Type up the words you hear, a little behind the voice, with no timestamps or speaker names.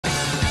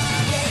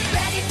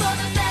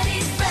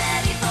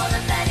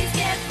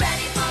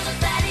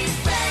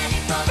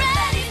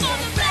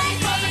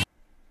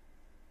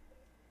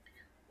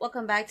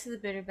Welcome back to the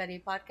Bitter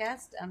Betty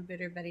podcast. I'm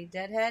Bitter Betty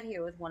Deadhead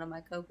here with one of my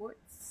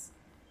cohorts.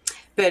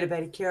 Bitter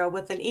Betty Carol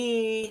with an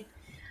E.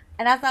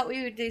 And I thought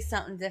we would do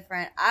something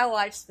different. I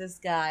watch this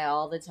guy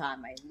all the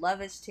time. I love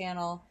his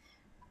channel.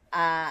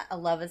 I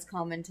love his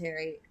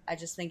commentary. I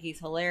just think he's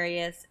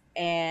hilarious.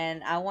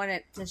 And I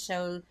wanted to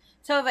show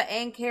Tova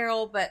and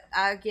Carol, but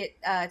I'll get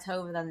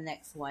Tova on the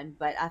next one.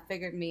 But I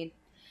figured me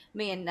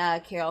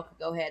and Carol could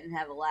go ahead and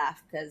have a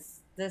laugh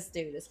because this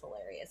dude is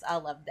hilarious. I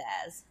love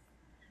Daz.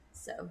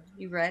 So,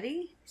 you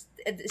ready?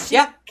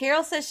 Yeah.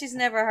 Carol says she's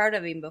never heard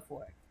of him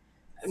before.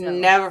 So,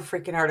 never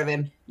freaking heard of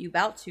him. You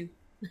about to.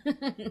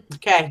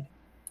 Okay.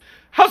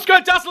 How's it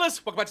going,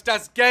 Dazzlers? Welcome back to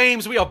Daz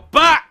Games. We are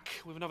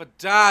back with another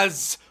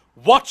Daz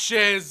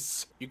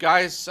Watches. You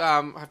guys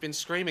have been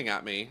screaming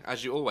at me,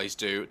 as you always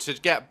do, to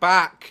get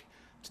back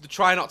to the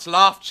Try Not to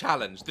Laugh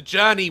challenge. The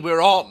journey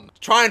we're on. To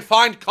try and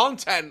find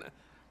content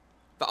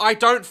that I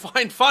don't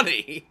find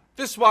funny.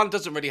 This one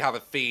doesn't really have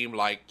a theme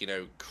like, you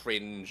know,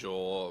 cringe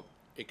or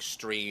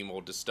extreme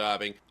or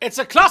disturbing. It's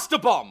a cluster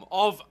bomb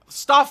of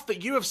stuff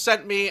that you have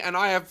sent me and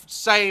I have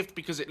saved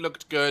because it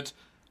looked good.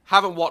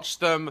 Haven't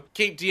watched them.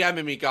 Keep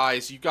DMing me,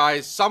 guys. You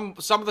guys, some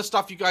of the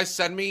stuff you guys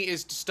send me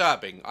is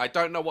disturbing. I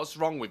don't know what's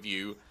wrong with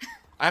you.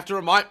 I have to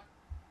remind...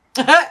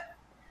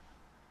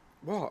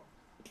 What?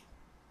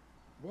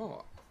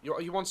 What?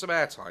 You want some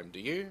airtime, do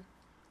you?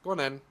 Go on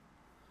then.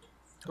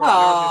 Go on,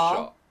 now's your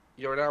shot.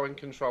 You're now in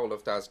control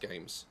of Daz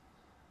Games.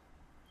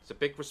 It's a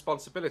big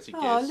responsibility,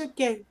 Giz. Oh, look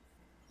at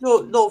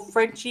little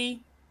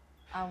Frenchie.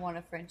 I want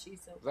a Frenchie.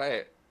 So Is that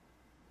it?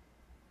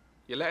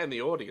 You're letting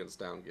the audience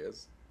down,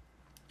 Giz.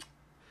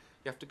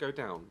 You have to go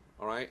down,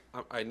 alright?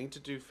 I need to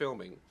do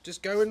filming.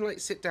 Just go and, like,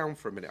 sit down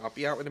for a minute. I'll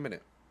be out in a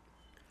minute.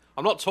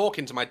 I'm not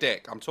talking to my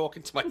dick. I'm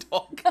talking to my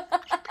dog.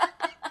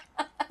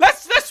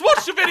 Let's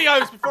watch the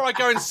videos before I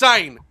go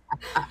insane.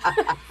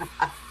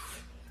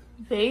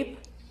 Vape?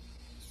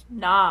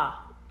 Nah.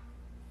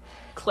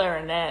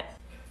 Clarinet.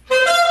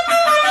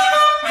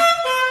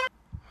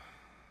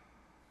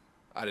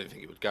 I didn't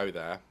think it would go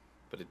there,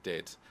 but it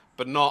did.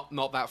 But not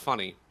that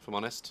funny, if I'm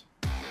honest.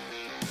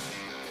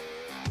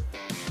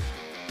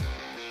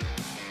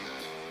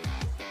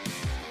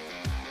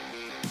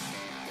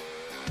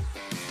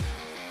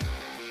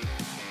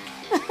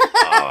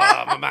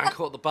 Oh, my man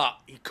caught the butt.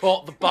 He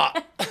caught the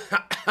butt.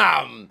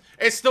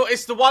 It's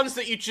the ones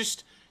that you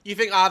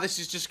think, this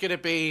is just gonna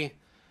be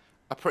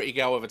a pretty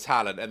girl with a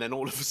talent, and then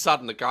all of a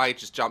sudden the guy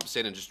just jumps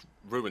in and just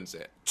ruins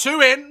it.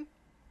 2 in.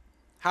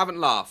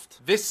 Haven't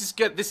laughed. This is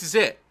good. This is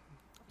it.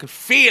 I can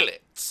feel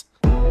it.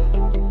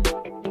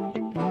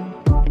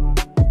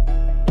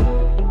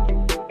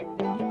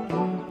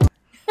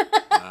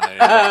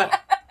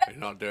 You're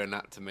not doing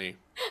that to me.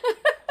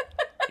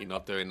 You're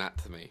not doing that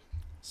to me.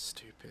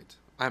 Stupid.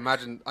 I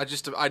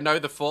know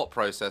the thought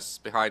process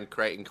behind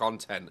creating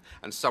content,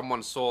 and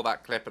someone saw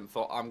that clip and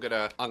thought, I'm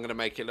gonna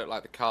make it look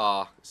like the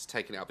car is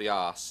taking it up the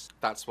arse.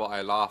 That's what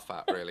I laugh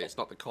at, really. It's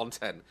not the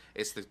content,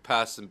 it's the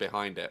person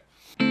behind it.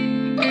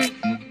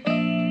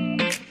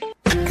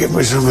 Give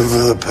me something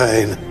for the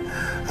pain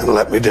and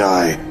let me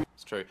die.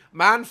 It's true.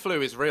 Man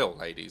flu is real,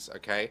 ladies,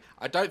 okay?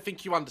 I don't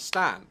think you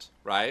understand,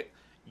 right?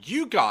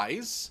 You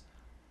guys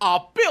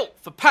are built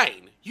for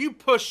pain. You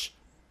push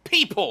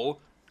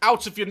people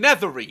out of your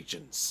nether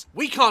regions.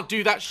 We can't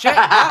do that shit.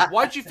 Huh?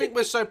 Why do you think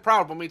we're so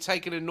proud when we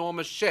take an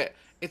enormous shit?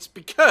 It's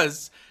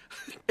because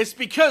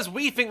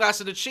we think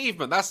that's an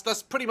achievement.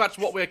 That's pretty much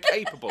what we're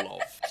capable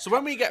of. So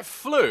when we get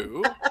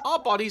flu, our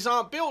bodies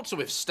aren't built to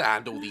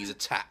withstand all these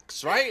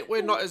attacks, right?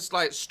 We're not as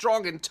like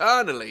strong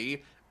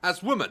internally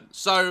as women.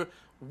 So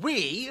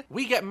we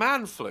get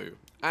man flu,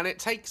 and it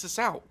takes us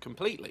out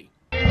completely.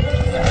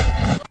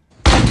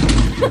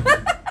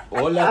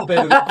 Hola,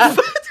 Pedro.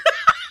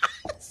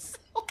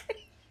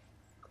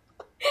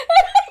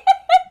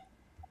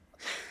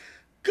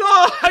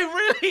 God,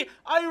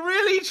 I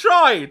really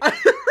tried.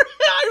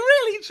 I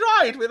really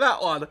tried with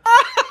that one.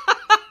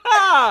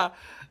 Oh,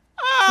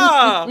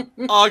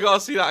 I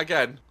gotta see that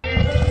again.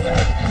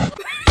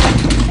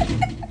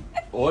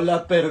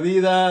 Hola,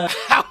 perdida.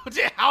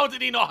 How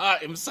did he not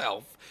hurt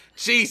himself?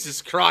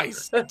 Jesus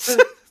Christ.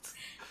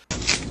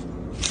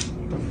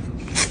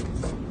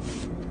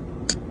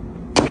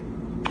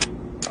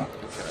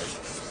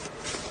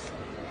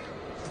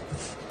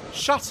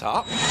 Shut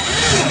up.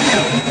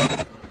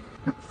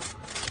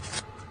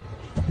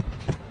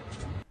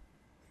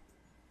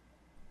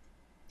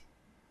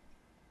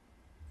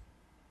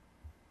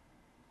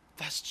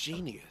 That's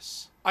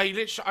genius. I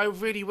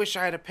really wish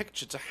I had a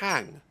picture to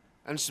hang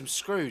and some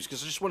screws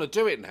because I just want to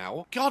do it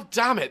now. God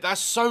damn it, that's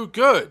so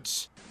good.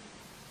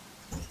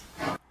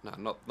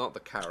 No, not the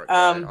carrot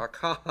guy.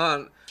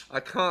 I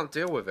can't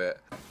deal with it.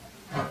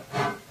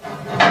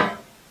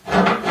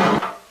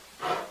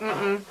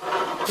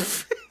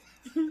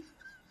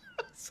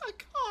 I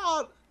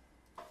can't.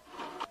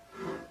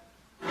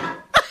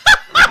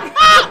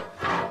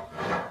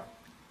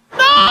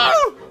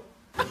 No!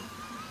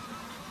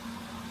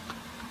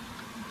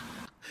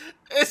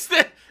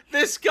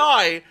 This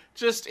guy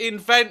just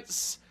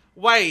invents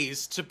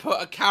ways to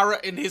put a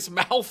carrot in his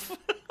mouth.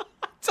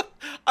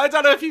 I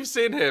don't know if you've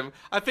seen him.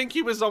 I think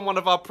he was on one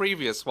of our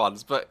previous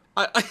ones, but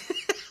that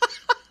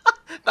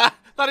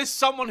is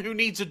someone who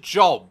needs a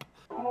job.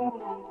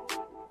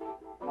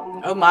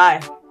 Oh my.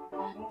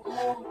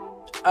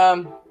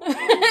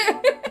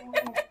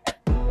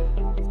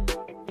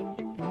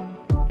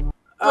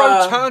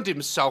 Bro turned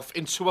himself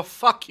into a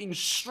fucking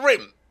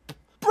shrimp.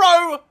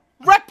 Bro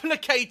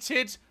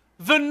replicated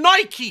the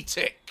Nike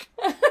tick.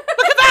 Look at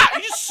that!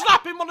 You just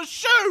slap him on a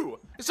shoe.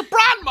 It's a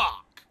brand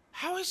mark.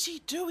 How is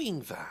he doing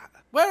that?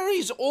 Where are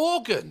his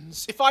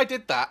organs? If I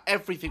did that,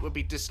 everything would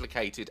be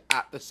dislocated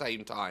at the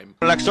same time.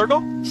 Next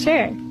circle?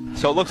 Sure.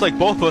 So it looks like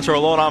both of us are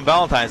alone on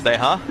Valentine's Day,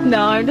 huh?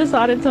 No, I'm just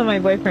on until my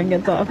boyfriend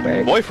gets off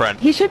work. Boyfriend?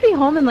 He should be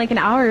home in like an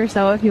hour or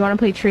so if you want to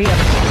play trio.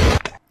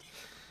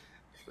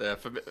 Yeah,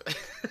 for me,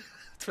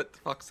 for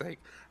fuck's sake.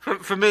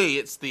 For me,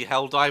 it's the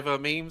Helldiver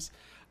memes.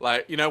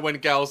 Like, you know, when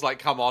girls like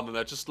come on and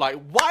they're just like,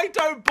 why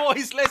don't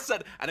boys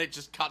listen? And it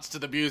just cuts to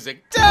the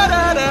music. Da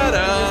da da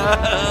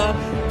da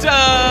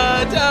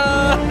da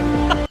da.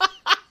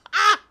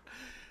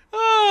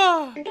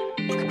 Ah.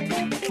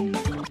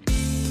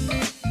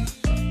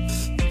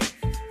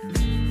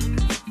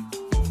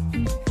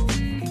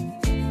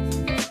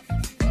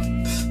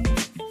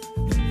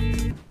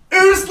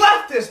 Who's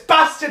left this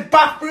bastard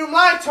bathroom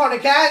light on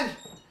again?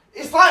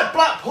 It's like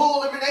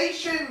Blackpool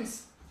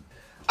eliminations.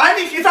 And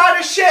if you've had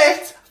a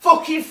shit,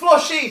 fucking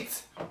flush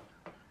it.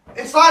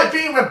 It's like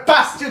being with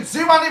bastard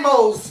zoo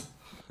animals.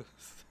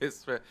 It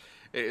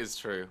is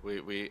true.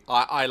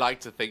 I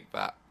like to think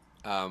that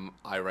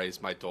I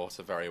raised my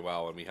daughter very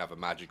well and we have a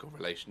magical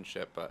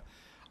relationship, but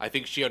I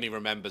think she only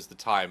remembers the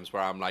times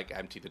where I'm like,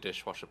 empty the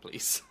dishwasher,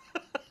 please.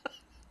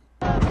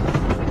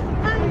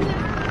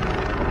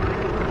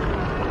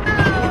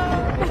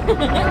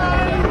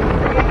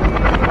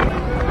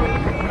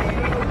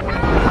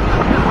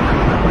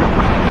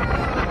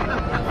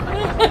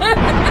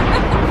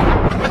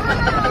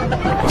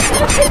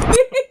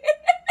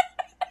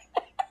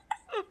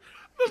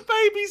 The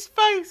baby's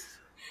face.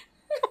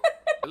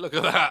 Look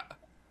at that.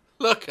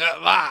 Look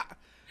at that.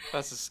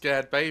 That's a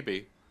scared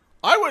baby.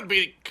 I wouldn't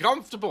be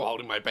comfortable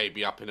holding my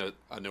baby up in a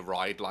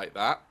ride like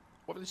that.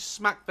 What if they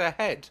smack their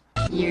head?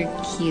 You're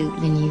cute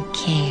when you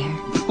care.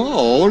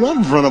 Oh, not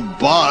in front of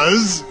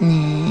Buzz.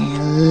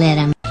 Let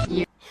him.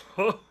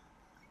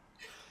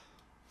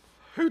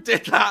 Who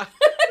did that?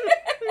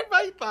 Who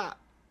made that?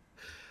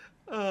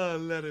 Oh,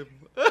 let him.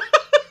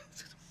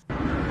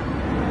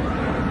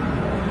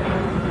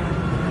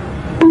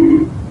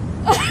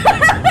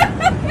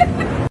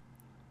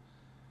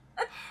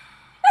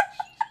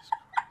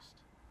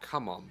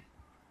 Come on.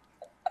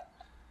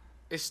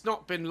 It's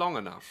not been long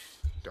enough,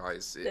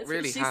 guys. It That's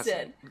really what she hasn't.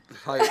 said.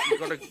 Like, you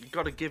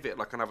gotta give it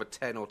like another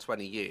 10 or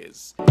 20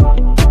 years.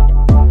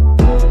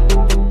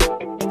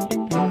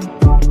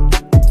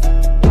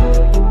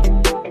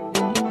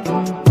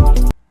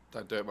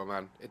 Don't do it, my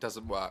man. It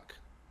doesn't work.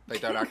 They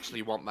don't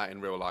actually want that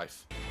in real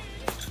life.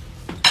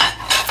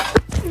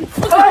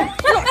 Yeah,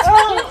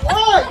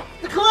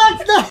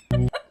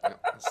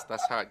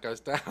 that's how it goes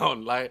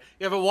down. Like,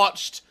 you ever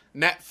watched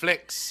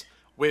Netflix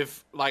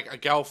with like a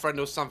girlfriend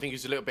or something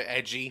who's a little bit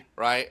edgy,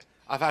 right?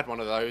 I've had one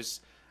of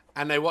those.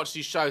 And they watch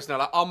these shows and they're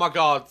like, oh my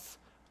god,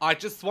 I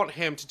just want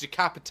him to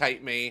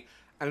decapitate me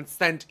and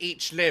send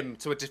each limb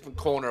to a different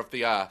corner of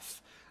the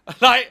earth.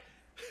 Like,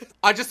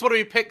 I just want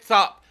to be picked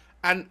up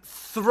and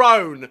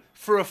thrown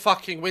through a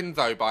fucking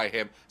window by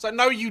him. It's like,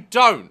 no, you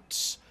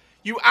don't.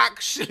 You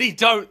actually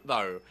don't,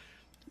 though.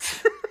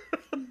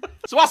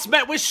 So us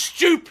men, we're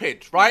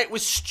stupid, right? We're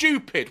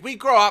stupid. We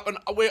grow up and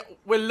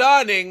we're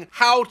learning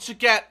how to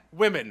get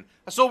women.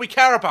 That's all we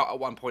care about at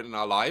one point in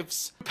our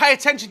lives. We pay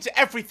attention to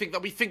everything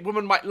that we think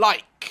women might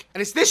like.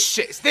 And it's this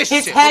shit. It's this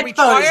His shit. When we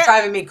try headphones it,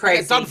 driving me we get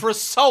crazy. done for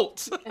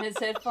assault. And his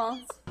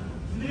headphones.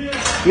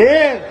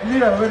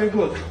 Yeah, very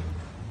good.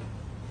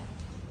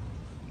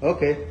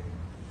 Okay.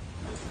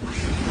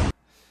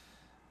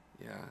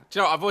 Yeah. Do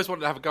you know, I've always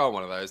wanted to have a go on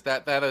one of those.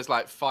 They're those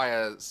like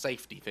fire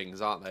safety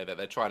things, aren't they? That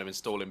they're trying to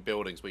install in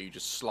buildings where you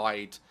just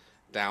slide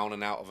down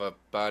and out of a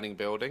burning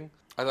building.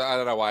 I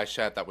don't know why I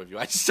shared that with you.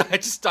 I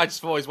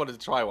just always wanted to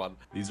try one.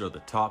 These are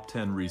the top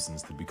 10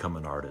 reasons to become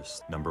an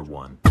artist. Number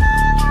 1.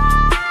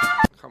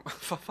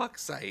 For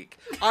fuck's sake.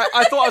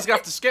 I thought I was going to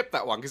have to skip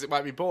that one because it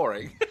might be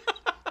boring.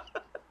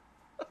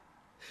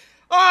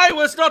 I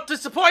was not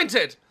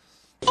disappointed.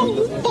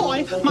 Oh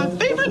boy, my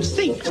favorite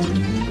seat.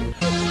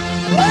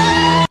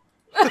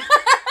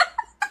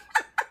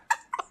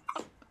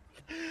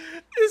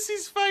 It's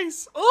his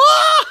face.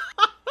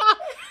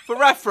 For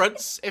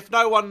reference, if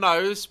no one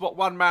knows what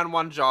One Man,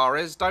 One Jar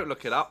is, don't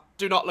look it up.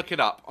 Do not look it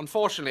up.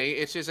 Unfortunately,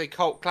 it is a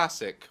cult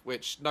classic,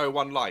 which no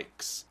one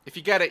likes. If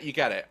you get it, you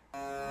get it.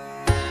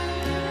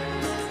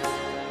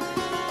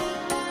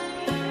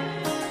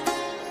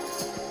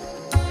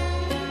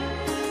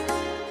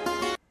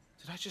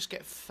 Did I just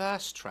get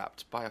thirst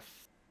trapped by a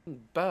f***ing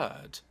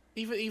bird?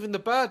 Even the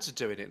birds are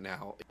doing it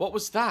now. What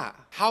was that?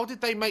 How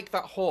did they make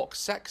that hawk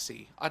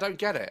sexy? I don't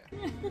get it.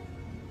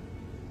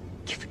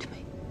 Give it to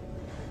me.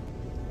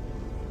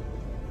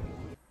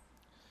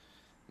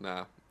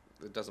 Nah.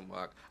 It doesn't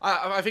work.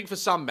 I think for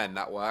some men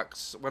that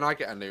works. When I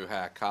get a new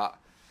haircut,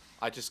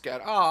 I just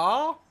get,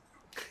 ah.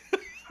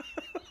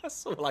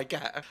 That's all I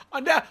get.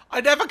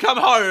 I never come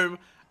home.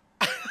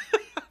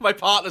 My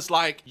partner's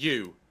like,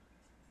 you.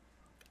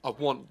 I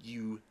want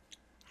you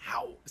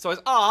how? So I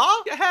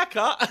was, your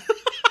haircut.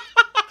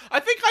 I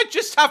think I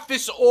just have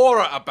this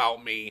aura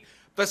about me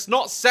that's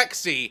not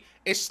sexy.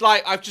 It's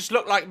like I've just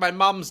looked like my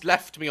mum's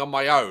left me on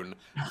my own.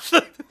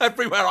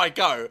 Everywhere I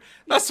go.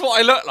 That's what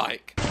I look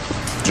like.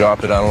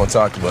 Drop it, I don't want to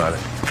talk about it.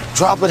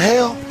 Drop it,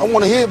 hell. I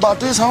want to hear about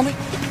this, homie.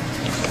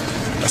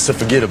 I said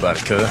forget about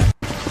it, cuz.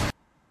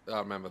 I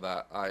remember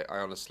that. I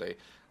honestly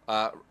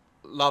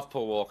love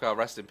Paul Walker,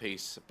 rest in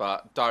peace,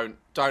 but don't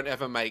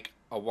ever make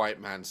a white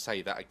man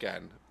say that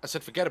again. I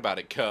said forget about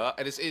it, Kurt.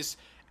 And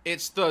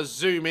it's the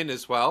zoom in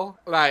as well.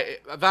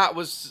 Like that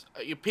was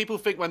people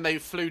think when they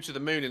flew to the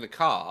moon in the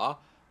car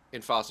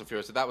in Fast and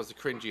Furious that was the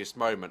cringiest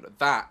moment.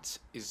 That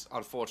is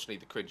unfortunately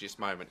the cringiest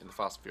moment in the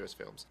Fast and Furious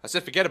films. I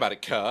said forget about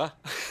it, Kurt.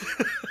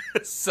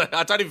 So,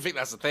 I don't even think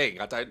that's a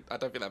thing. I don't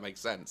think that makes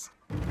sense.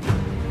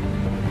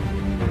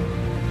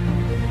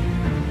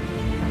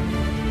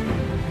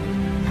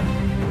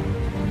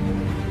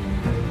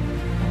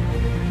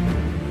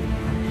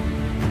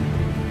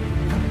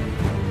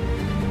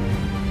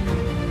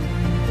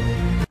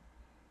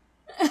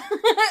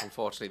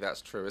 Unfortunately,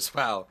 that's true as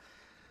well.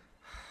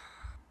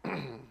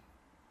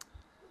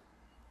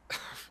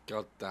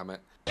 God damn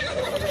it.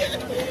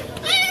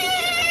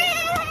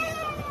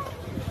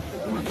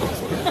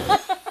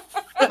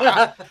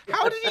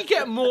 How did he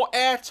get more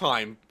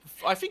airtime?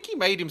 I think he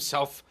made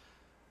himself...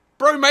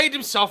 Bro made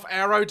himself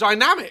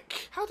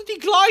aerodynamic. How did he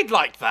glide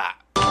like that?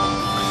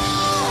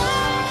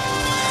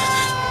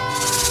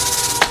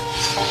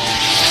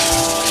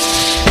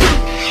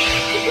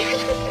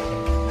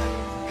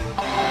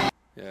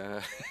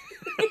 Yeah.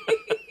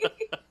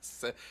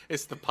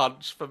 It's the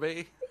punch for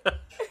me.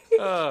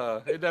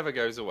 It never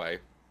goes away.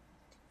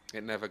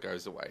 It never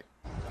goes away.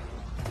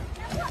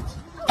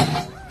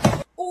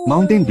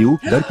 Mountain Dew,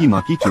 dar ki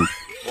maa ki choot.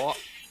 What?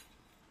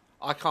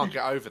 I can't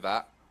get over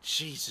that.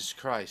 Jesus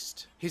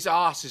Christ. His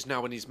ass is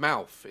now in his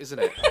mouth, isn't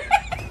it?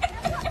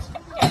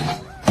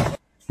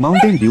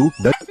 Mountain Dew,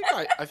 dar...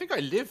 I think I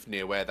live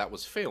near where that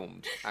was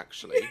filmed,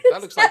 actually.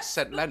 That looks like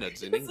St.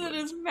 Leonard's in England.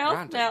 It's in his mouth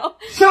Random. now.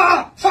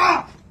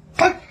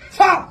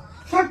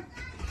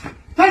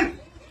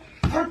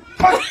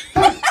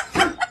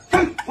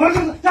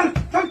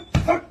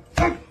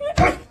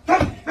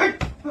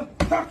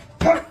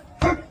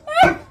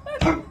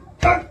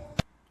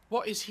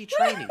 What is he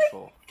training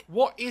for?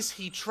 What is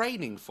he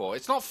training for?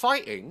 It's not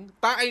fighting.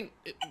 That ain't...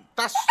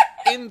 That's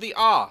in the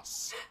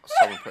arse.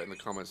 Someone put in the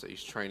comments that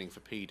he's training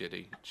for P.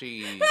 Diddy.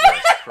 Jesus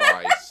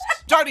Christ.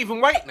 Don't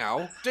even wait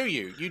now, do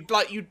you? You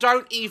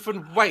don't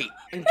even wait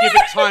and give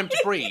it time to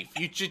breathe.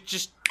 You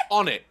just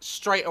on it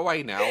straight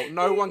away now.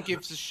 No one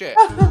gives a shit.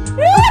 Turn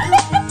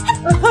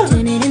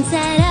it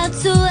inside out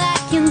so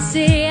I can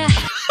see.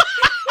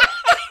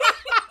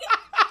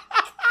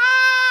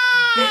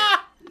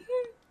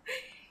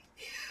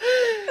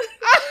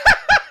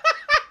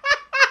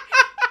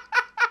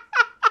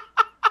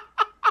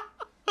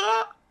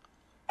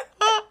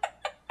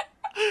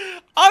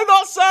 I'm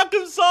not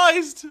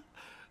circumcised.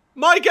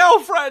 My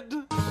girlfriend.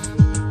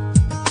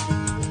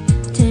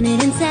 Turn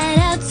it inside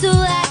out so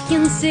I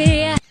can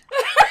see.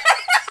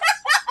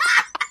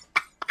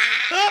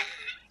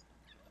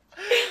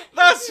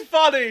 That's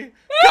funny.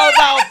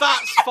 Now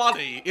that's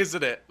funny,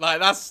 isn't it? Like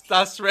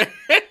that's really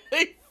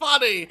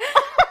funny.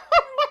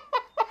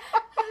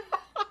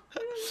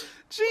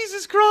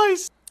 Jesus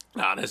Christ.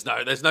 No,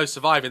 there's no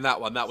surviving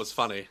that one. That was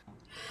funny.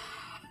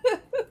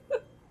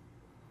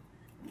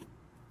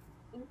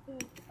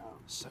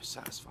 So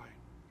satisfying.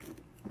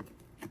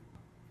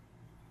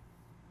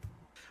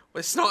 Well,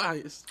 it's not.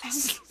 It's,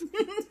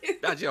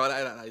 actually,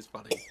 that is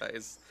funny. That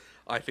is.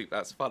 I think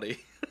that's funny.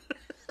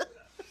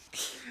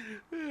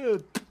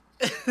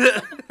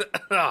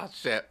 Oh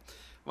shit!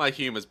 My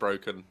humor's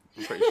broken.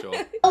 I'm pretty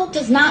sure. No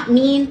does not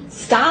mean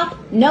stop.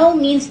 No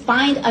means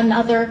find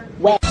another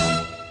way.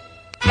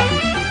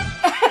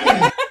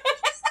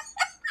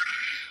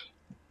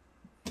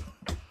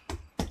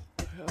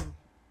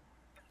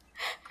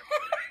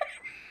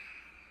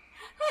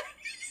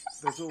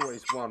 There's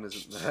always one,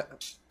 isn't there?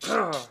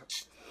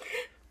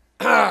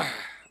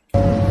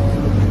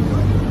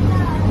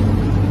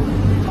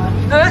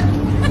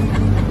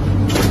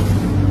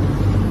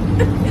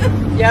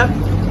 Yep.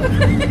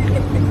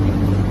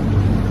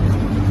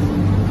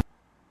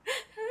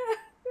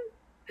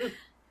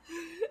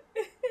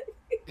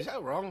 Is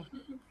that wrong?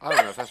 I don't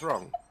know if that's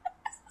wrong.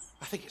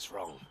 I think it's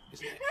wrong,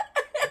 isn't it?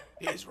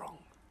 It is wrong.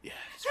 Yeah,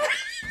 it's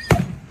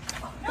wrong.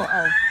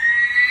 Uh-oh.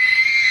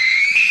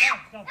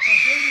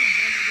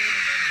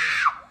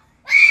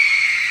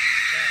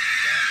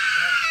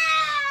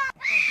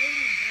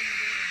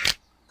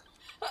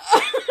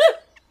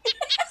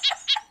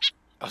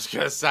 I was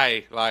gonna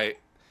say, like,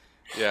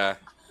 yeah,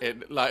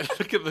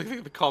 look at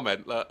the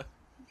comment, look.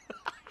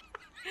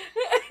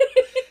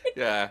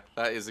 Yeah,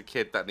 that is a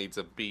kid that needs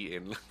a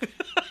beating.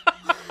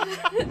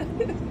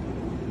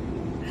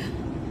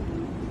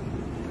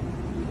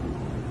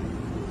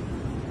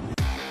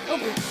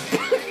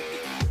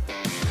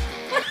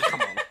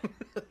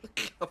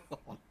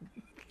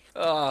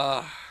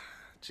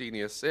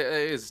 Genius. It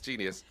is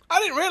genius. I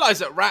didn't realise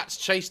that rats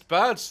chased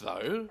birds,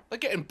 though. They're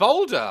getting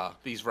bolder,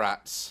 these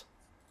rats.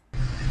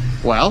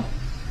 Well,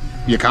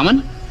 you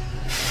coming?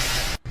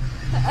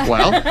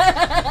 Well,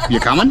 you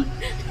coming?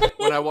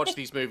 When I watch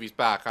these movies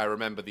back, I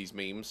remember these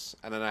memes,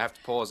 and then I have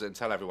to pause it and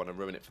tell everyone and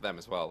ruin it for them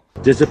as well.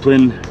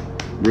 Discipline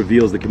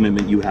reveals the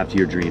commitment you have to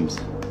your dreams,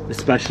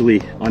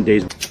 especially on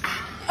days.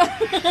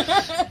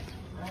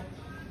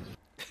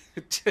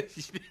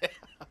 Yeah,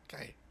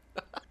 okay.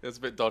 It's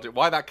a bit dodgy.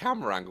 Why that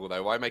camera angle,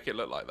 though? Why make it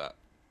look like that?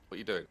 What are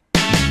you doing?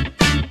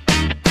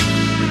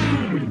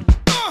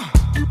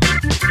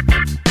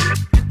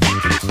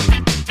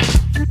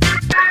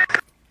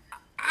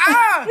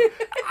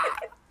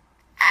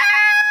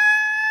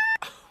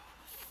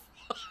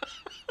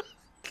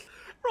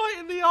 Right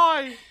in the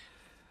eye.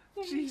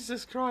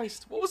 Jesus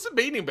Christ. What was the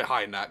meaning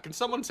behind that? Can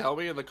someone tell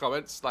me in the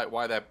comments, like,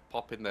 why they're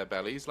popping their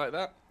bellies like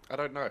that? I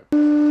don't know.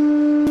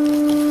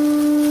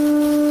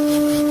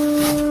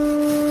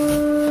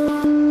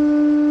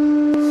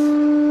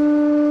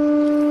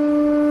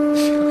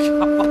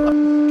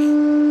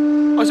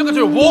 I was going to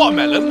do a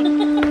watermelon.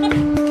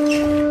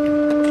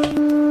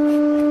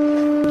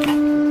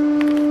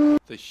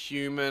 The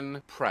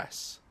human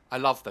press. I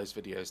love those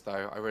videos,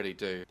 though. I really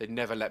do. They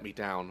never let me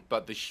down.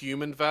 But the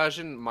human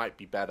version might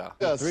be better.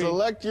 Yeah,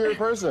 select your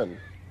person.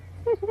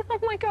 Oh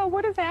my god,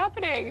 what is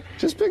happening?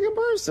 Just pick a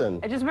person.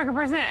 I just pick a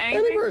person?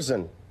 Any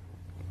person.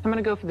 I'm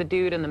gonna go for the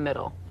dude in the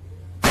middle.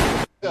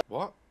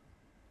 What?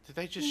 Did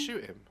they just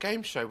shoot him?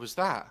 Game show was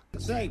that?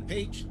 Say,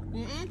 Peach.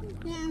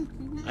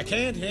 I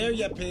can't hear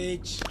you,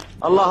 Peach.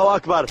 Allahu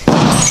Akbar.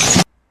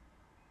 It's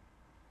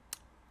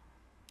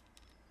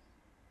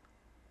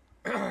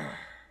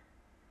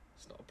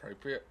not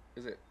appropriate,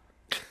 is it?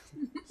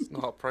 It's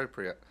not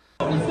appropriate.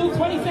 Still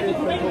 20 seconds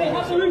remaining. They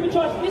have the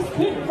overcharge. This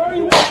could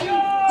very well.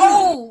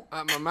 Oh!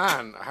 My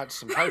man had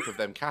some hope of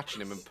them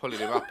catching him and pulling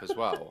him up as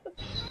well.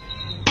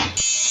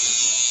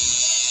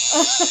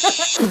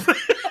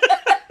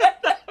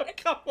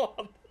 Come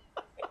on.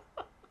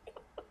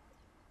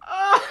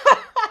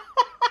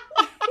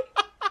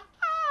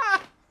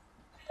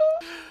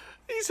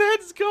 His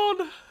head's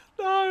gone.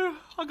 No,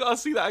 I gotta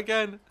see that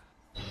again.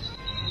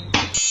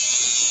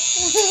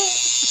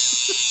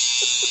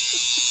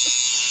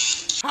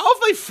 How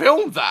have they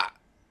filmed that?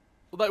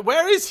 Like,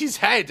 where is his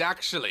head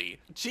actually?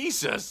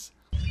 Jesus.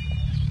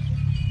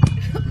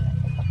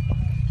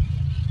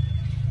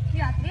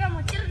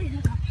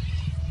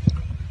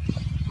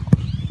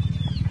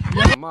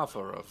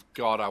 Mother of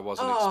God, I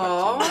wasn't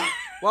expecting that.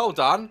 Well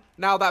done.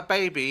 Now that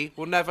baby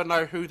will never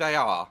know who they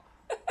are.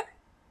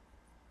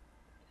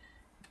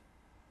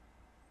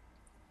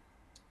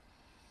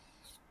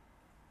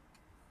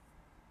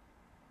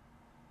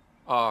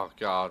 Oh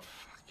God,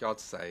 for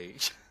God's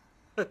sake.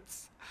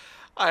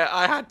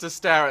 I had to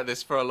stare at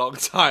this for a long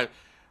time.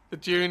 The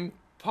Dune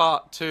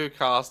Part 2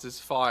 cast is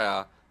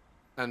fire,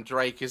 and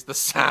Drake is the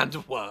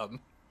sandworm.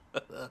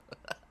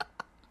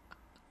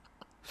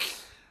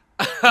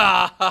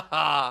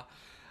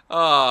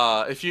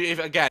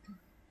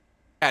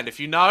 If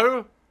you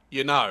know,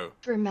 you know.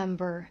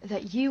 Remember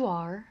that you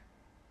are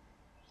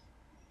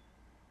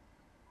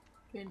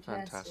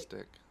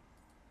Fantastic.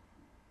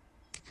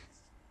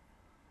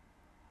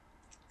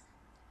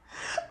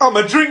 I'm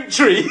a drink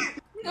tree.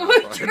 No,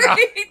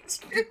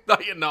 no,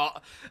 you're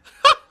not.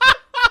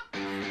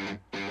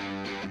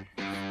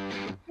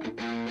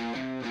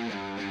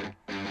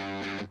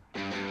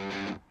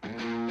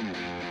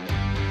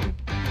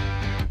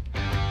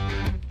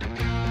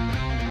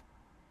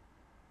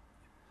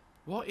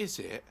 What is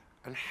it,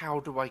 and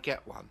how do I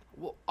get one?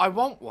 Well, I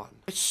want one.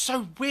 It's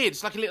so weird.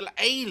 It's like a little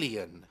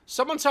alien.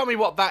 Someone tell me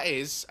what that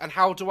is, and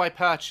how do I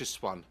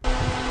purchase one?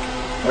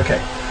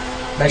 Okay,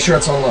 make sure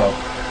it's on low.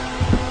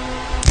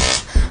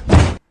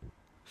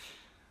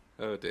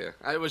 Oh dear.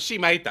 Well, she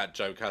made that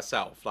joke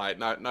herself. Like,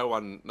 no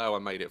one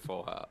made it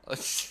for her.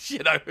 You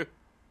know.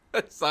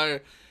 So,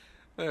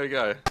 there we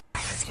go.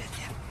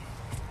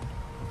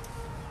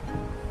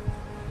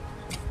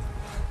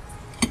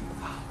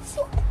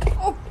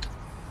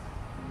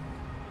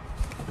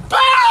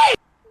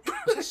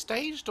 Was it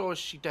staged or is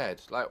she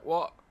dead? Like,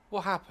 what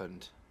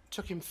happened?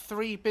 Took him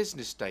 3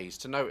 business days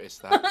to notice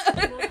that.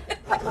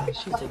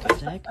 She's a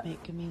good egg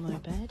making me my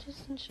bed,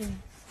 isn't she?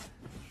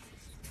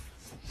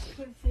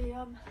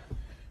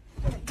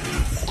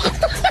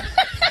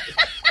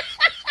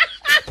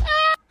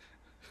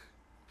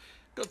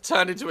 Got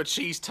turned into a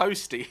cheese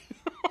toasty.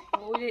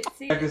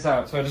 Check this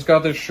out. So I just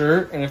got this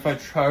shirt, and if I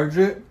charge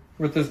it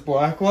with this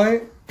black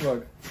light,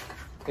 look,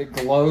 it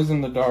glows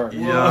in the dark.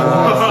 Yeah.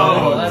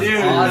 Oh, that's dude,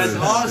 that's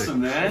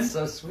awesome, man. That's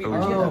so sweet. Oh.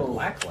 Where'd you get that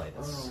black light?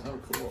 That's so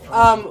cool.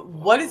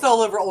 What is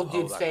all over old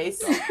dude's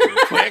face?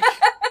 Quick.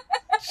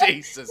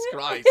 Jesus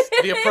Christ.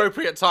 The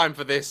appropriate time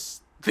for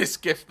this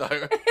gift,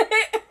 though.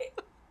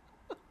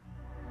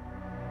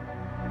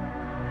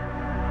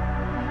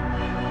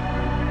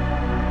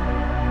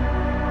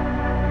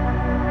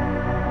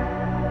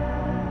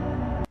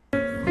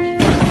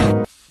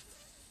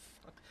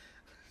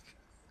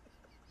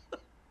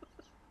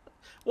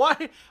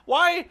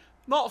 Why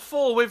not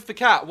fall with the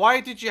cat?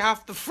 Why did you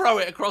have to throw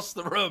it across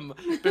the room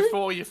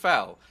before you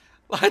fell?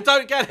 I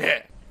don't get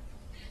it.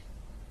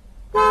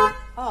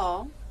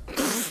 Oh.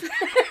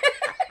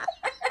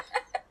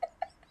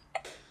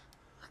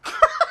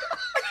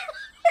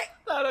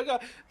 No,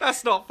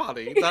 that's not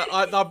funny.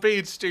 I'm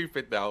being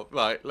stupid now.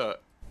 Right,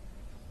 look.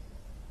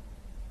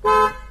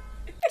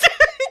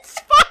 It's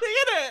funny,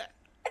 isn't it?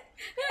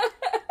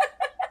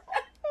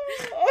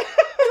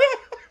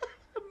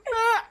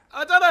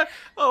 I don't know.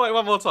 Oh wait,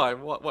 one more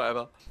time.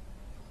 Whatever.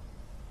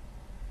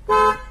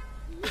 I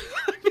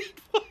mean,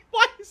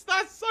 why is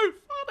that so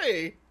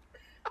funny?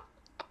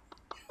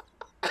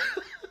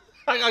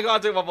 I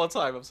gotta do it one more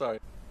time. I'm sorry.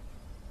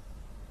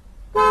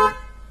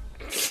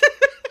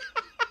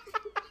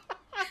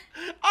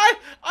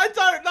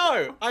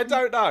 I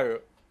don't know.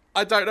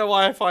 I don't know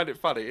why I find it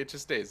funny. It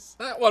just is.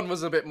 That one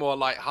was a bit more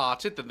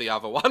light-hearted than the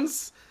other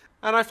ones,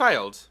 and I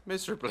failed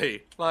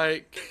miserably.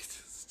 Like,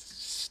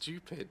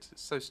 stupid.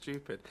 It's so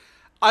stupid.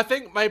 I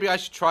think maybe I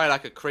should try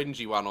like a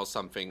cringy one or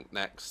something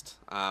next.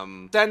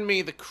 Send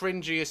me the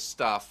cringiest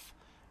stuff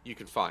you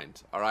can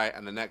find. All right,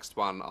 and the next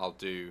one I'll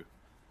do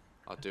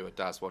a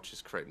Daz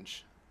Watches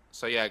cringe.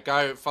 So yeah,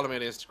 go follow me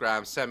on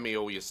Instagram. Send me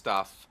all your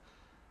stuff,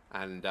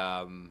 and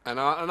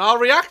I'll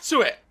react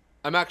to it.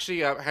 I'm actually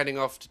heading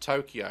off to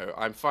Tokyo.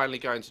 I'm finally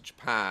going to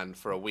Japan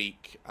for a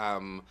week.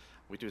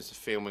 We're doing some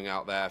filming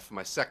out there for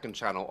my second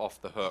channel,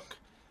 Off the Hook.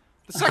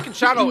 The second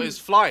channel is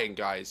flying,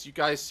 guys. You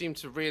guys seem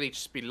to really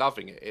just be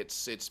loving it.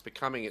 It's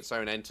becoming its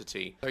own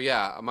entity. So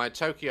yeah, my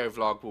Tokyo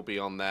vlog will be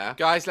on there.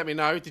 Guys, let me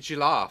know. Did you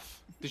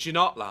laugh? Did you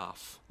not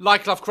laugh?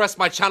 Like, love, caress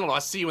my channel. I'll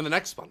see you in the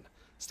next one.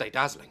 Stay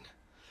dazzling.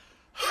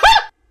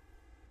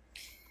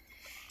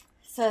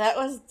 So that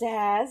was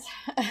Daz.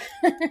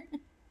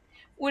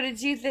 What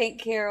did you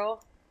think,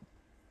 Carol?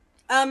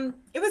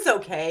 It was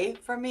okay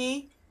for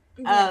me.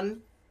 Mm-hmm.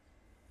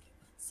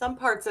 Some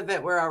parts of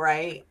it were all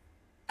right.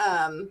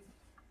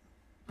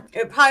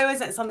 It probably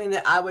wasn't something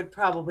that I would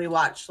probably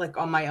watch like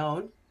on my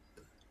own.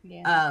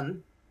 Yeah.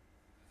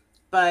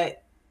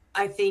 But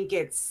I think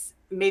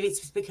maybe it's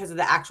just because of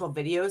the actual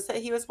videos that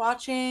he was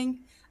watching.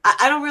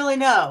 I don't really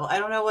know. I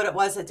don't know what it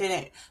was that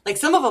didn't. Like,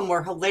 some of them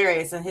were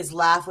hilarious and his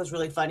laugh was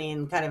really funny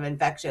and kind of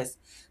infectious.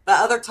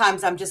 But other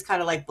times I'm just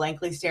kind of like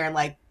blankly staring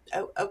like,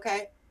 oh,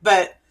 okay.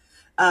 But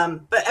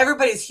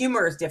everybody's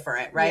humor is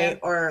different, right? Yeah.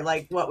 Or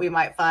like what we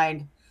might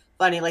find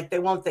funny. Like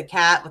the one with the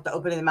cat with the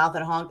opening the mouth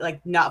and honk, like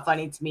not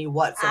funny to me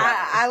whatsoever.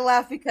 I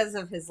laugh because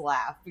of his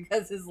laugh.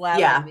 Because his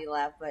laugh made me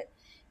laugh. But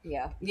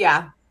yeah.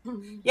 Yeah.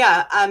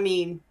 Yeah. I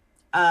mean,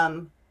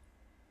 I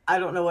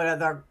don't know what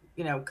other,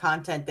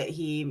 content that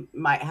he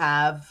might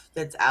have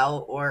that's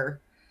out,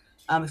 or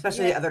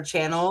especially the other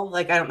channel.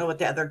 Like, I don't know what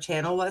the other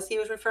channel was he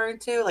was referring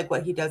to, like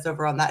what he does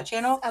over on that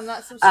channel. I'm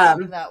not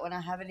subscribed to that one. I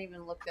haven't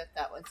even looked at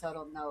that one, so I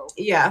don't know.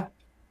 Yeah.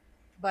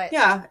 But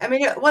yeah, I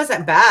mean, it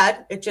wasn't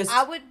bad. It just,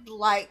 I would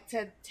like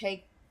to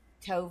take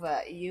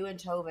you and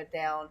Tova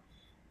down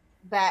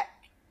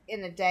back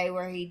in the day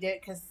where he did,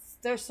 because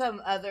there's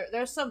some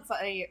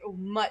funnier,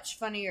 much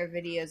funnier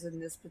videos in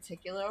this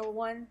particular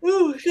one.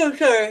 Ooh, so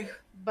sorry.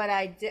 But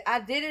I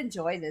did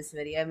enjoy this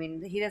video. I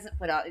mean, he doesn't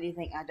put out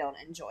anything I don't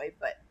enjoy,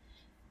 but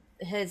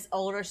his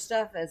older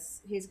stuff,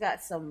 he's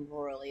got some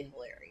really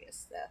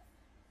hilarious stuff.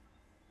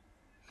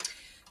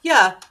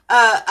 Yeah,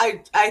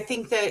 I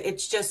think that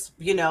it's just,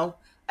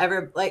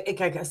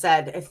 like I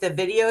said, if the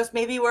videos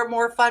maybe were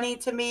more funny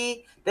to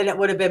me, then it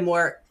would have been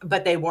more,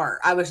 but they weren't.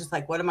 I was just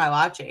like, what am I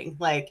watching?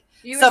 Like,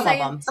 some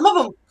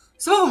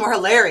of them were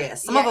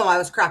hilarious. Some of them I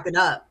was cracking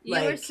up.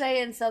 You were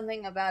saying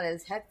something about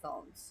his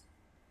headphones.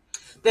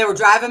 They were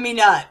driving me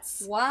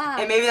nuts. Why?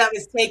 And maybe that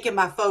was taking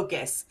my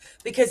focus,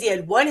 because he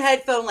had one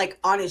headphone like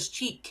on his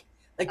cheek.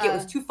 Like, it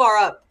was too far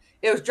up.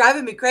 It was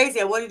driving me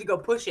crazy. I wanted to go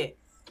push it.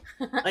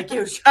 Like, it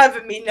was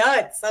driving me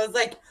nuts. I was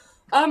like,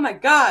 oh my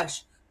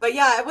gosh. But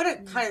yeah, I would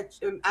have kind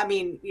of, I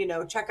mean,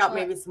 check out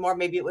maybe some more.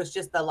 Maybe it was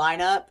just the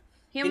lineup.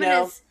 Him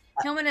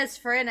and his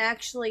friend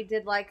actually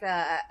did like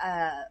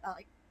I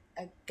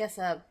guess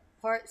a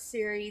part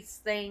series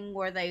thing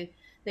where they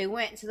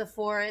went to the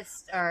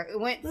forest or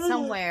went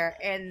somewhere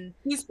and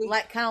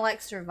kind of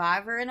like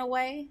Survivor in a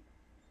way,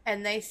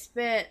 and they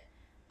spent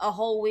a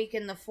whole week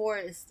in the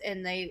forest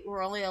and they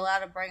were only allowed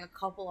to bring a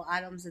couple of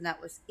items and that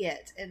was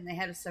it, and they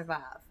had to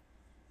survive.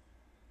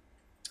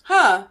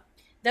 Huh.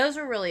 Those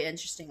were really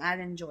interesting. I'd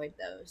enjoyed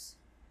those.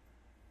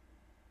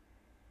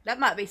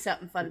 That might be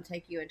something fun to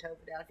take you and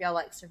Tova down if y'all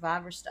like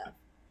Survivor stuff.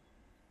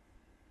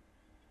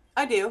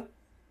 I do.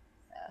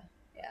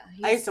 Yeah.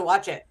 I used to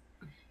watch it.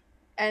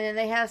 And then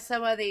they have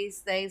some of these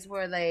things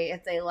where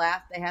if they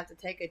laugh, they have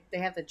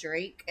to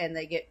drink and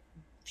they get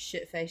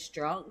shit-faced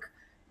drunk.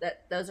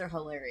 Those are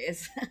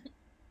hilarious.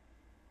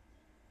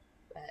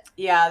 But,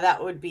 yeah,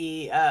 that would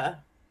be,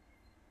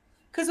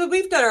 because when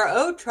we've done our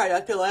own Try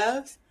Not to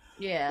Laugh.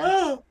 Yeah.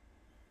 Oh,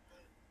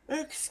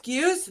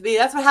 excuse me.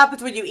 That's what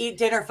happens when you eat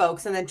dinner,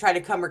 folks, and then try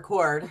to come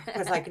record.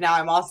 Because like now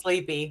I'm all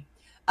sleepy.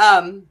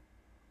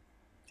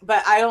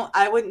 But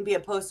I wouldn't be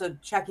opposed to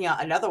checking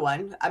out another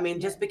one. I mean,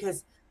 just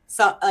because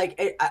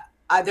I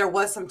there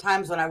was some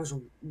times when I was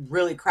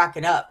really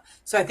cracking up.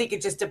 So I think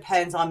it just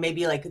depends on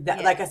maybe like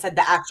like I said,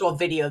 the actual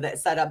video that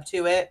set up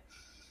to it.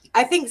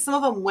 I think some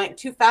of them went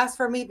too fast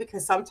for me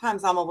because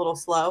sometimes I'm a little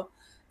slow,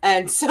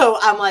 and so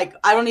I'm like,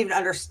 I don't even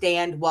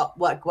understand what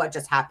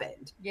just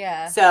happened.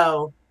 Yeah.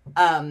 So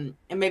and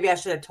maybe I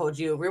should have told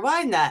you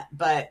rewind that,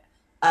 but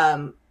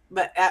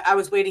I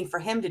was waiting for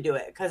him to do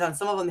it because on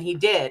some of them he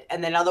did,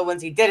 and then other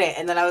ones he didn't,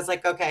 and then I was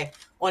like, okay,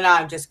 well now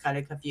I'm just kind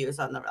of confused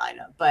on the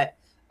lineup, but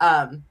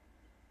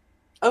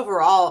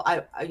overall,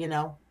 I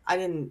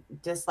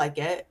didn't dislike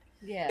it.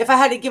 Yeah. If I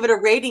had to give it a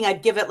rating,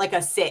 I'd give it like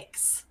a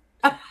 6.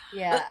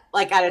 Yeah.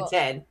 Like out of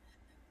 10.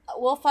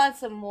 We'll find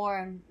some more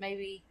and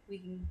maybe we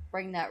can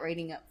bring that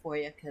rating up for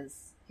you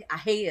because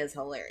he is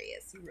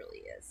hilarious. He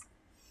really is.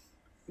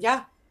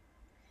 Yeah.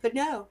 But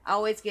no. I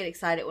always get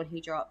excited when he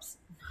drops.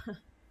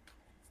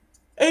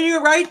 And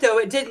you're right, though.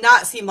 It did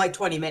not seem like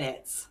 20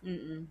 minutes.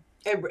 Mm-mm.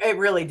 It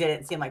really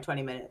didn't seem like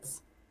 20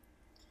 minutes.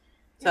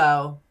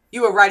 So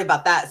you were right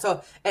about that.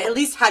 So it at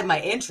least had my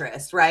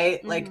interest, right?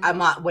 Mm-hmm. Like I'm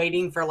not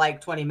waiting for like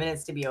 20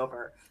 minutes to be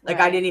over. Like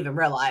I didn't even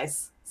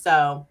realize.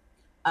 So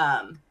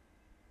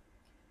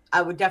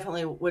I would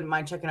definitely wouldn't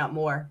mind checking out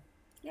more.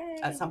 Yay.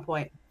 At some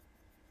point.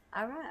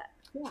 All right.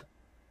 Yeah.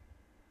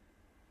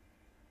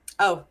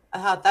 Oh,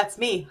 that's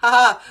me.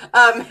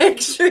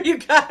 Make sure you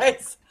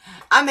guys,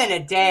 I'm in a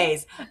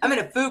daze. I'm in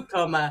a food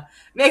coma.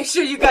 Make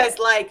sure you guys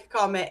like,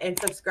 comment, and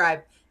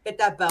subscribe. Hit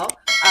that bell.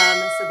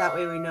 So that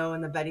way we know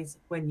when the Bettys,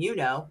 we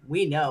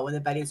know when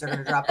the Bettys are going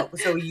to drop.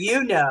 So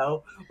you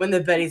know when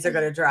the Bettys are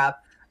going to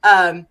drop.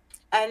 And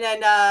then,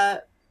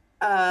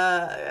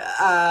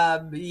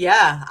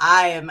 yeah,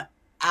 I am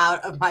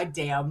out of my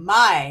damn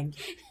mind.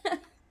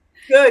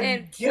 Good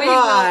and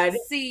God. We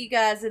will see you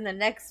guys in the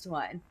next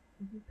one.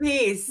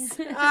 Peace.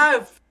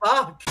 Oh,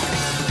 fuck. Get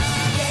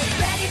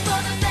ready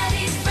for the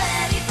Bettys,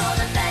 ready for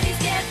the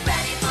Bettys, get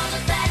ready for the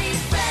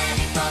Bettys,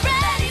 ready for the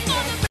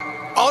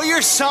Bettys. All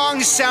your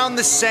songs sound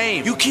the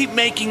same. You keep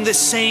making the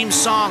same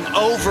song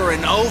over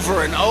and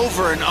over and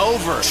over and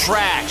over.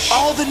 Trash.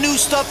 All the new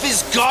stuff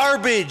is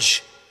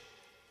garbage.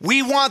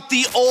 We want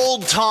the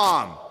old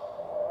Tom.